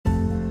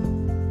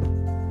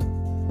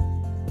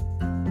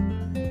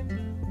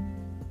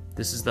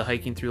This is the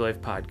Hiking Through Life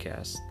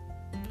podcast.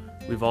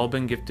 We've all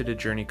been gifted a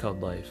journey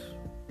called life.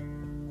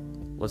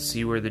 Let's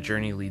see where the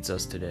journey leads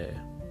us today.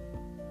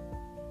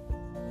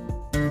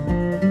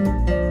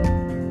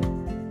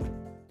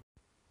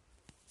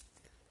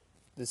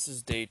 This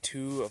is day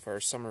 2 of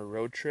our summer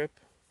road trip,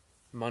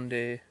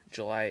 Monday,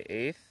 July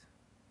 8th.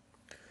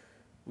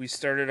 We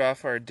started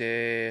off our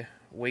day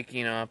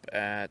waking up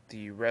at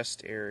the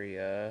rest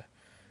area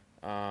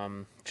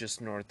just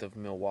north of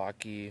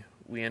Milwaukee.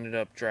 We ended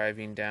up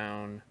driving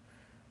down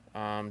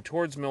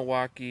towards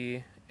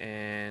Milwaukee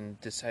and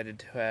decided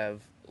to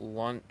have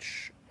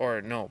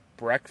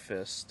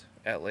breakfast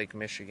at Lake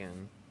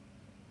Michigan.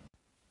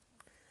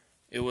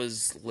 It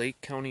was Lake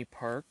County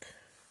Park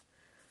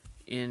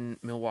in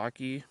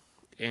Milwaukee,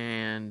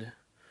 and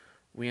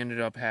we ended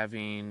up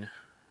having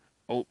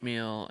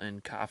oatmeal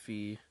and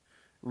coffee,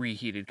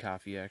 reheated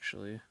coffee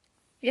actually.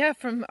 Yeah,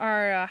 from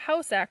our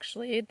house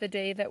actually, the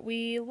day that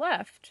we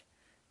left.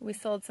 We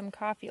still had some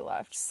coffee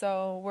left,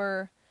 so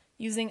we're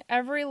using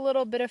every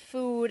little bit of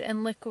food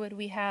and liquid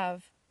we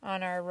have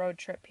on our road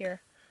trip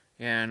here.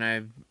 Yeah,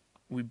 and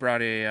we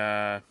brought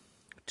a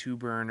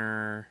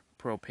 2-burner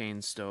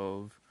propane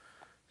stove,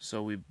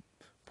 so we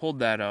pulled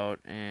that out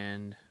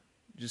and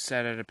just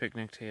sat at a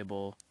picnic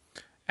table.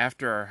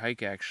 After our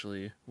hike,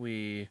 actually,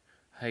 we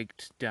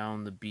hiked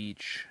down the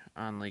beach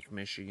on Lake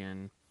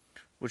Michigan,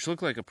 which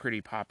looked like a pretty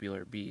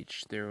popular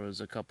beach. There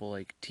was a couple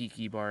like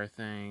tiki bar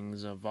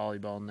things,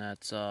 volleyball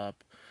nets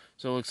up.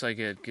 So it looks like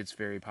it gets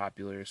very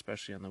popular,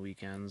 especially on the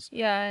weekends.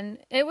 Yeah, and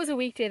it was a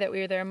weekday that we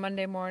were there,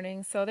 Monday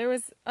morning. So there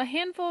was a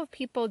handful of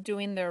people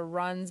doing their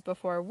runs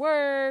before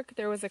work.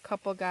 There was a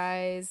couple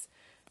guys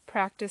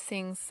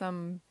practicing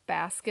some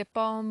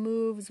basketball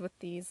moves with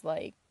these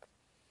Well,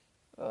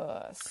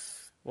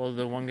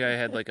 the one guy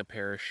had like a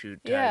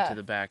parachute tied to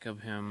the back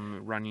of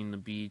him running the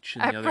beach,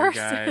 and the other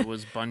guy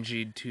was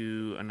bungeed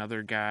to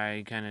another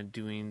guy kind of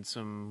doing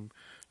some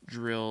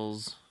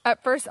drills.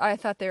 At first, I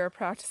thought they were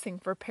practicing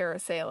for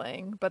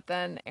parasailing, but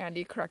then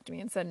Andy corrected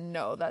me and said,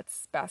 no,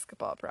 that's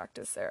basketball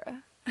practice,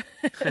 Sarah.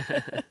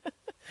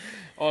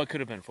 Oh, it could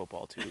have been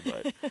football too,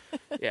 but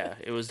yeah,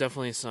 it was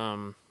definitely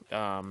some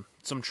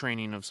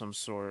training of some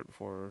sort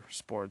for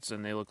sports,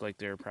 and they look like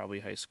they're probably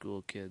high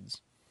school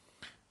kids.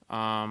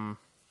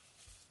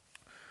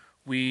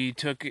 We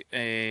took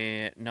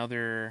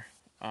another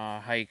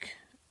hike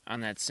on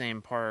that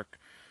same park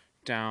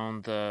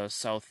down the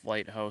South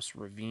Lighthouse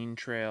Ravine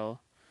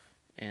Trail,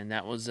 and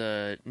that was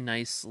a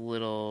nice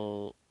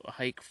little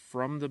hike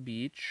from the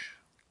beach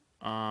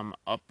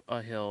up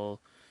a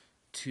hill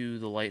to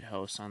the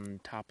lighthouse on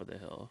top of the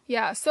hill.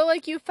 Yeah, so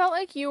you felt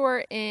like you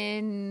were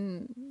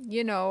in,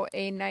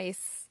 a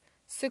nice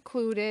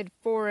secluded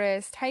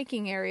forest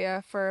hiking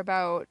area for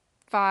about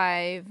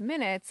 5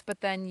 minutes,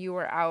 but then you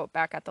were out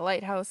back at the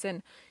lighthouse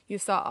and you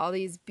saw all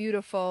these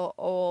beautiful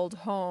old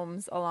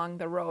homes along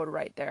the road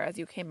right there as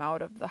you came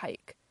out of the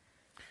hike.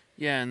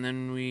 Yeah, and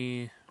then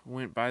we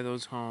went by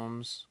those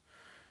homes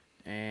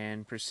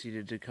and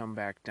proceeded to come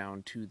back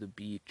down to the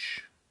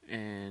beach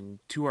and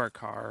to our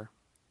car,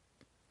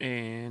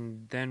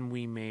 and then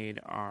we made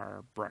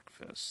our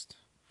breakfast.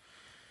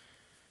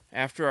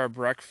 After our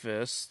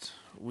breakfast,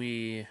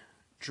 we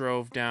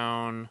drove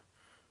down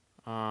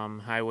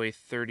Highway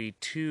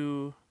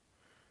 32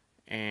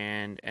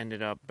 and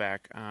ended up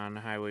back on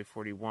Highway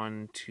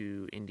 41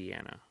 to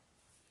Indiana.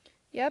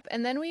 Yep,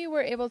 and then we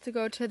were able to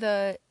go to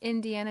the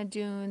Indiana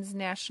Dunes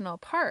National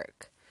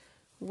Park,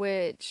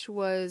 which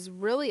was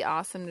really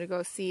awesome to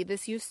go see.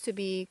 This used to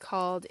be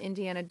called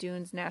Indiana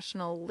Dunes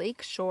National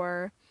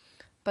Lakeshore,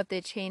 but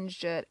they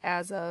changed it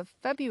as of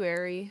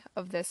February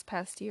of this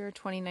past year,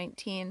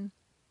 2019.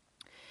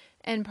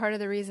 And part of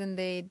the reason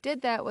they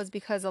did that was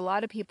because a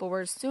lot of people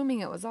were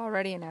assuming it was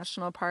already a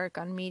national park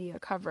on media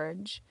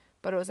coverage,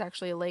 but it was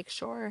actually a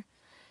lakeshore.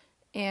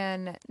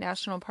 And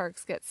national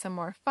parks get some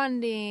more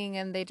funding,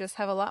 and they just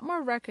have a lot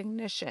more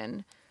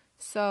recognition.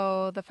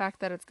 So the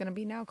fact that it's going to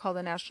be now called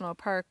a national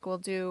park will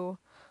do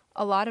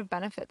a lot of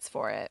benefits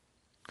for it.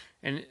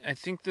 And I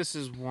think this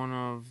is one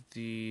of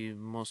the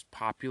most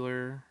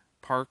popular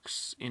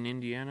parks in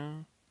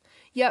Indiana.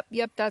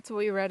 Yep, that's what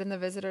we read in the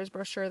visitor's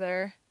brochure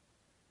there.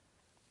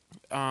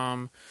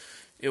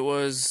 It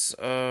was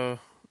a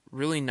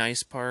really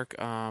nice park.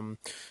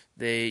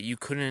 You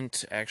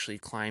couldn't actually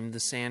climb the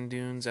sand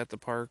dunes at the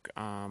park,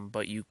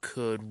 but you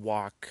could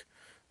walk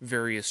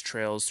various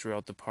trails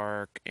throughout the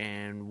park.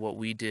 And what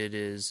we did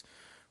is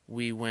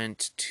we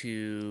went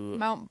to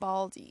Mount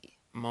Baldy.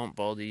 Mount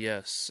Baldy,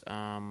 yes.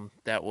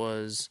 That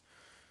was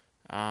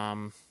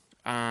on,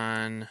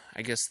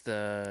 I guess,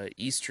 the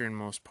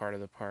easternmost part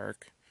of the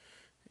park,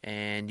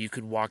 and you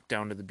could walk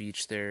down to the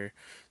beach there.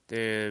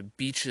 The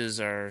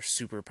beaches are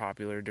super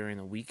popular during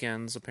the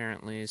weekends,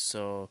 apparently,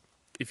 so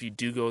if you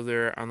do go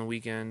there on the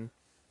weekend,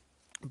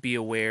 be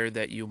aware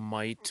that you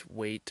might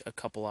wait a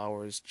couple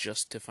hours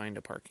just to find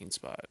a parking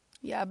spot.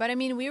 Yeah, but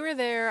we were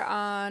there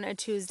on a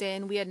Tuesday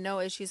and we had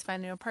no issues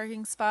finding a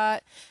parking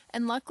spot.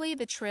 And luckily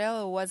the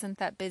trail wasn't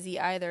that busy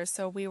either,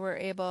 so we were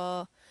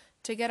able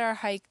to get our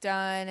hike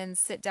done and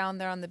sit down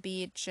there on the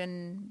beach,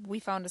 and we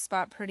found a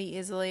spot pretty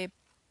easily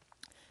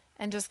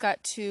and just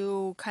got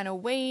to kind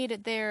of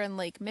wade there in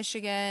Lake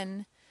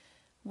Michigan,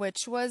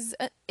 which was,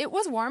 it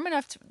was warm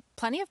enough to,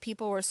 plenty of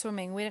people were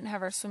swimming. We didn't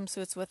have our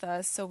swimsuits with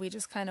us, so we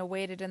just kind of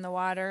waded in the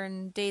water,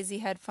 and Daisy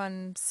had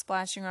fun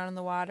splashing around in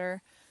the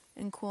water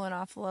and cooling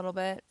off a little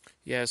bit.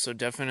 Yeah, so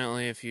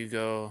definitely if you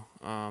go,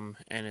 and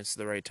it's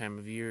the right time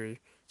of year,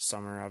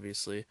 summer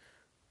obviously,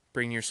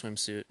 bring your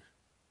swimsuit,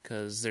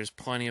 because there's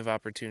plenty of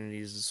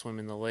opportunities to swim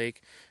in the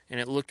lake, and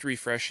it looked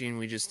refreshing.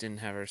 We just didn't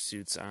have our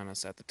suits on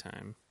us at the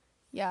time.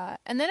 Yeah,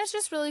 and then it's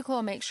just really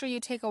cool. Make sure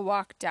you take a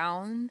walk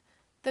down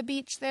the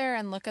beach there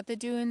and look at the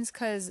dunes,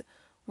 because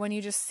when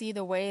you just see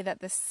the way that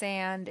the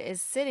sand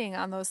is sitting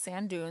on those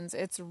sand dunes,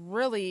 it's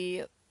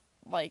really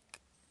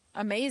like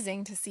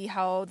amazing to see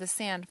how the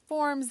sand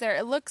forms there.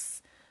 It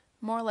looks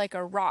more like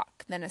a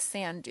rock than a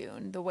sand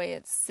dune, the way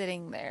it's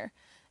sitting there.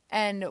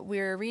 And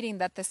we're reading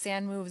that the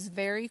sand moves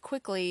very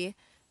quickly,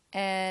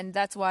 and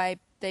that's why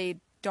they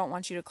don't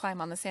want you to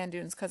climb on the sand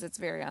dunes, because it's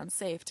very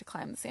unsafe to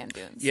climb the sand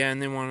dunes. Yeah,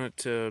 and they want it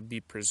to be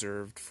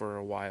preserved for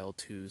a while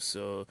too,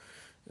 so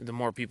the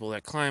more people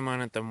that climb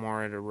on it, the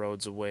more it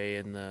erodes away,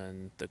 and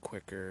then the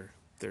quicker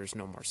there's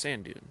no more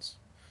sand dunes.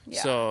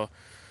 Yeah. So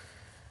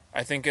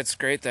I think it's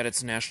great that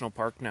it's a national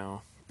park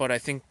now, but I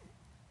think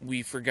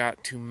we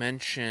forgot to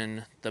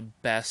mention the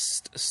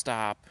best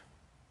stop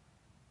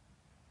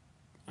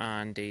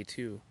on day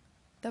 2.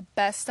 The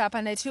best stop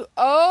on day 2.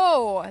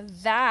 Oh,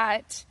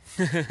 that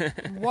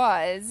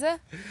was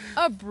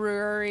a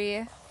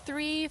brewery.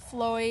 Three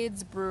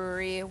Floyds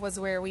Brewery was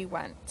where we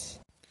went.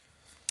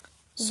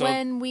 So,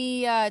 When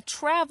we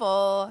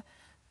travel,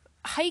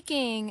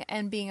 hiking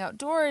and being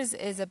outdoors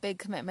is a big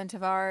commitment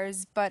of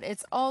ours, but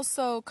it's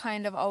also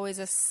kind of always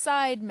a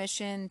side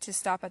mission to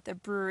stop at the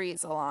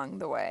breweries along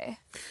the way.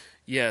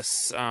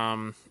 yes,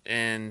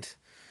 and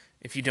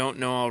if you don't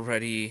know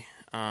already,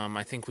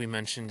 I think we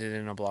mentioned it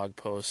in a blog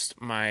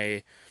post.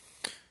 My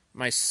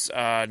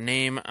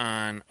name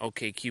on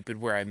OkCupid,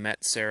 where I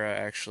met Sarah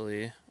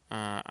actually,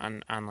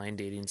 on online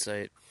dating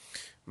site,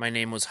 my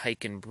name was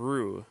Hike and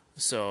Brew,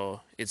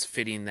 so it's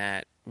fitting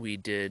that we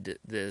did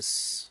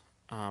this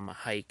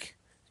hike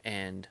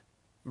and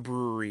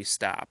brewery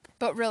stop.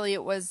 But really,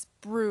 it was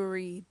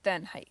brewery,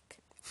 then hike.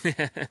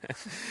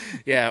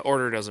 Yeah,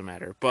 order doesn't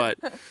matter, but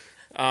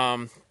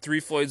Three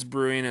Floyds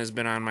Brewing has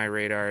been on my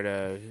radar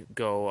to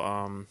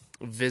go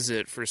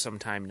visit for some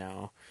time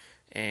now,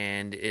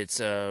 and it's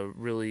a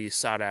really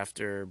sought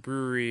after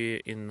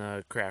brewery in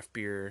the craft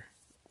beer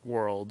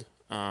world.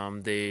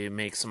 They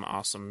make some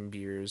awesome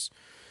beers,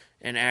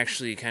 and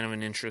actually, kind of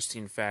an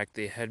interesting fact,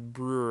 the head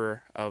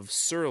brewer of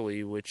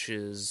Surly, which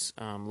is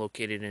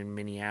located in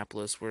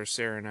Minneapolis, where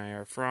Sarah and I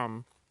are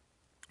from,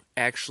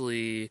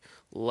 actually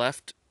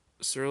left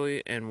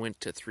Surly and went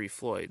to Three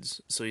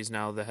Floyds. So he's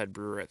now the head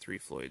brewer at Three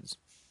Floyds.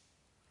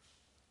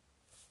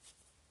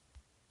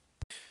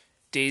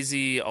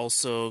 Daisy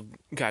also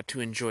got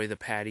to enjoy the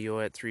patio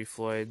at Three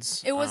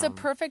Floyds. It was a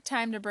perfect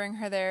time to bring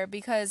her there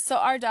because, so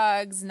our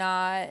dog's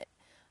not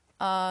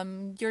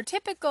your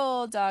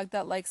typical dog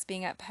that likes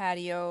being at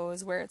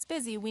patios where it's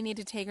busy. We need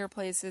to take her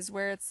places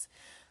where it's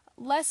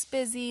less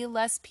busy,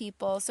 less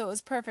people. So it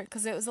was perfect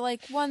because it was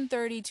like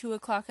 1:30, 2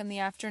 o'clock in the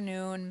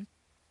afternoon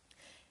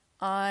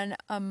on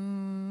a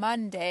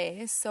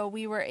Monday. So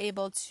we were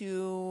able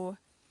to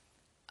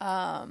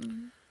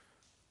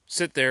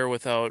sit there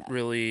without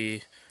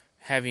really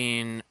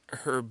having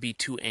her be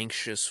too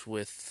anxious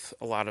with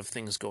a lot of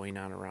things going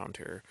on around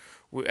her.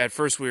 At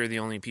first, we were the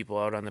only people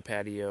out on the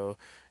patio,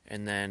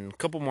 and then a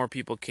couple more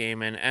people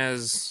came, and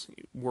as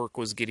work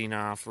was getting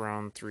off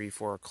around 3,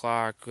 4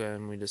 o'clock,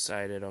 and we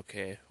decided,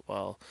 okay,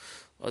 well,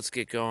 let's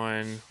get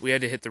going. We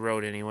had to hit the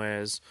road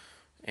anyways,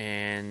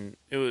 and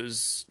it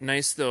was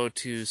nice, though,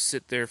 to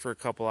sit there for a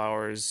couple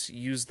hours,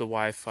 use the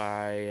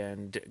Wi-Fi,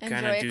 and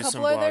kind of do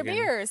some enjoy a couple of their blogging.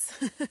 beers.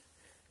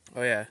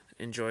 Oh, yeah,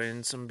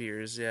 enjoying some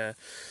beers, yeah.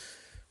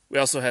 We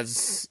also had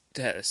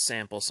to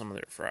sample some of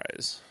their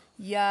fries.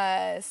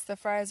 Yes, the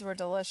fries were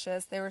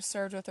delicious. They were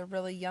served with a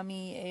really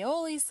yummy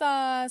aioli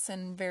sauce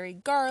and very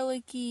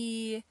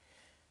garlicky.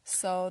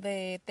 So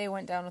they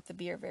went down with the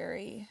beer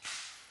very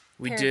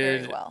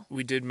well.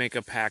 We did make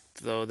a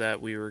pact, though,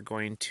 that we were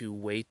going to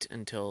wait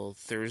until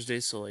Thursday,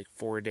 so like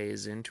 4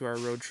 days into our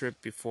road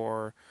trip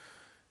before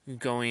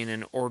going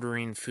and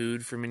ordering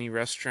food from any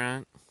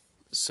restaurant.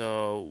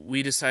 So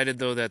we decided,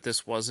 though, that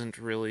this wasn't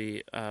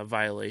really a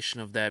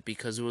violation of that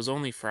because it was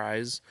only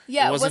fries.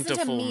 Yeah, it wasn't a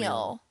full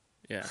meal.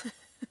 Yeah.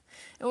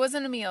 It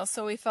wasn't a meal,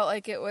 so we felt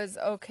like it was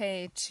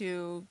okay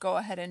to go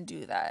ahead and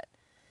do that.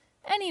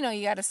 And,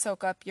 you got to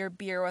soak up your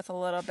beer with a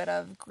little bit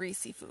of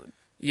greasy food.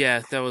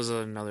 Yeah, that was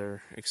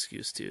another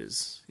excuse, too,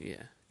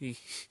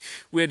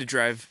 we had to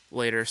drive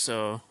later,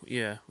 so,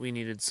 yeah, we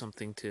needed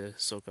something to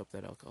soak up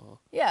that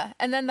alcohol. Yeah,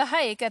 and then the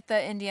hike at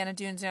the Indiana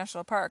Dunes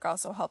National Park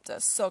also helped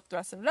us soak the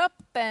rest of it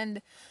up,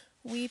 and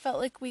we felt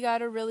like we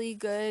got a really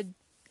good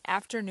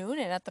afternoon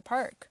in at the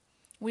park.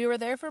 We were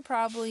there for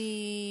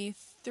probably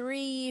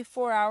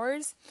 3-4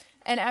 hours,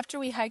 and after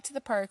we hiked to the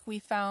park, we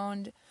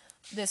found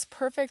this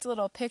perfect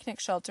little picnic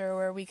shelter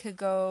where we could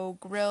go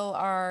grill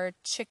our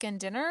chicken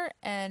dinner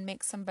and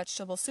make some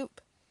vegetable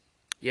soup.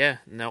 Yeah,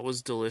 and that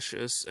was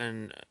delicious,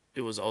 and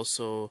it was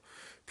also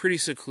pretty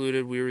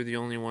secluded. We were the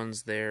only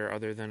ones there,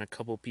 other than a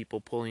couple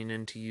people pulling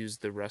in to use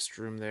the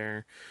restroom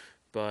there.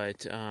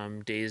 But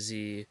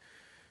Daisy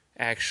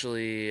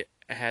actually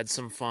had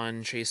some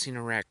fun chasing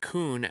a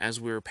raccoon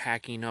as we were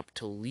packing up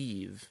to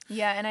leave.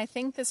 Yeah, and I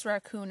think this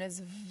raccoon is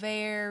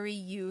very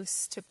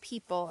used to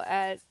people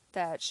at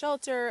that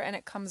shelter, and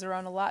it comes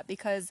around a lot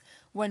because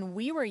when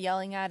we were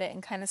yelling at it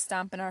and kind of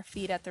stomping our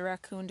feet at the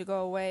raccoon to go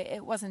away,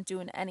 it wasn't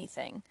doing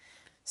anything.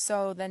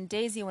 So then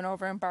Daisy went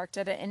over and barked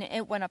at it, and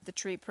it went up the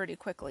tree pretty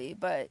quickly,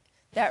 but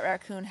that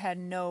raccoon had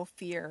no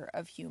fear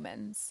of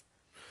humans.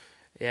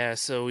 Yeah,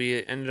 so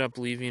we ended up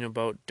leaving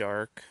about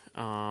dark.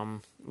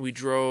 We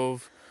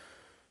drove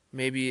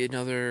maybe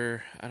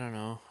another, I don't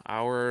know,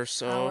 hour or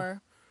so.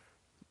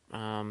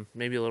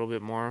 Maybe a little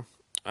bit more.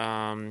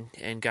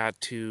 And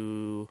got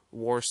to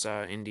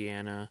Warsaw,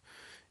 Indiana,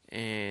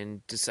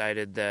 and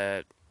decided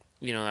that,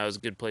 that was a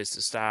good place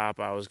to stop.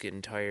 I was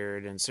getting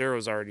tired, and Sarah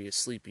was already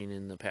sleeping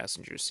in the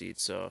passenger seat.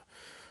 So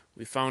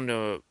we found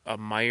a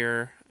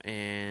Meijer,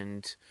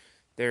 and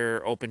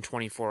they're open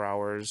 24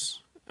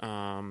 hours.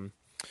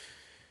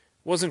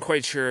 Wasn't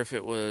quite sure if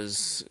it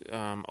was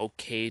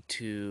okay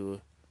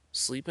to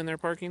sleep in their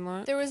parking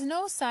lot. There was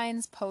no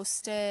signs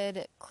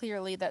posted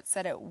clearly that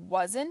said it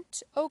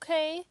wasn't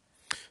okay.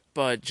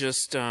 But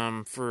just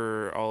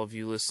for all of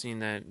you listening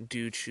that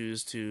do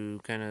choose to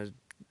kind of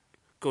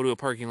go to a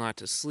parking lot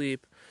to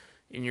sleep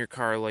in your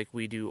car like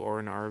we do, or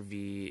an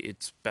RV,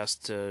 it's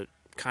best to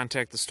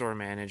contact the store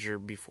manager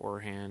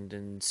beforehand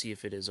and see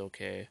if it is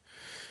okay.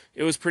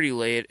 It was pretty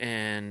late,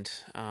 and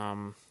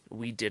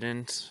we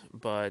didn't,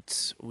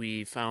 but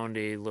we found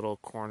a little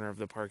corner of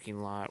the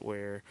parking lot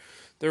where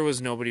there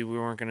was nobody. We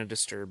weren't going to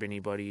disturb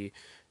anybody,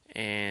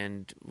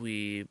 and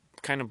we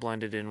kind of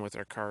blended in with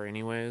our car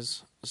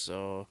anyways,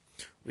 so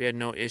we had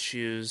no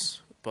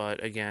issues.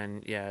 But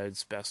again, yeah,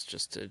 it's best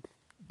just to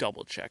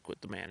double check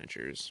with the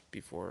managers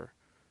before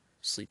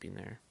sleeping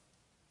there.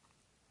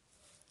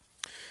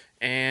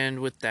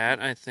 And with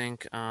that, I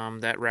think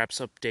that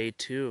wraps up day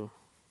 2.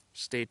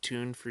 Stay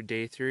tuned for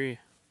day 3.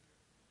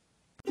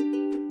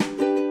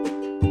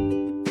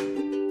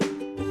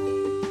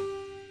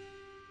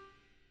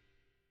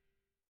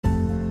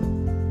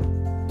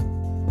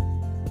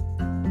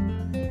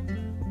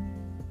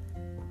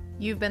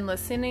 You've been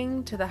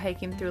listening to the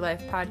Hiking Through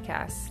Life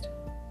podcast.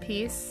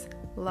 Peace,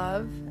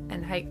 love,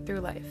 and hike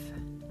through life.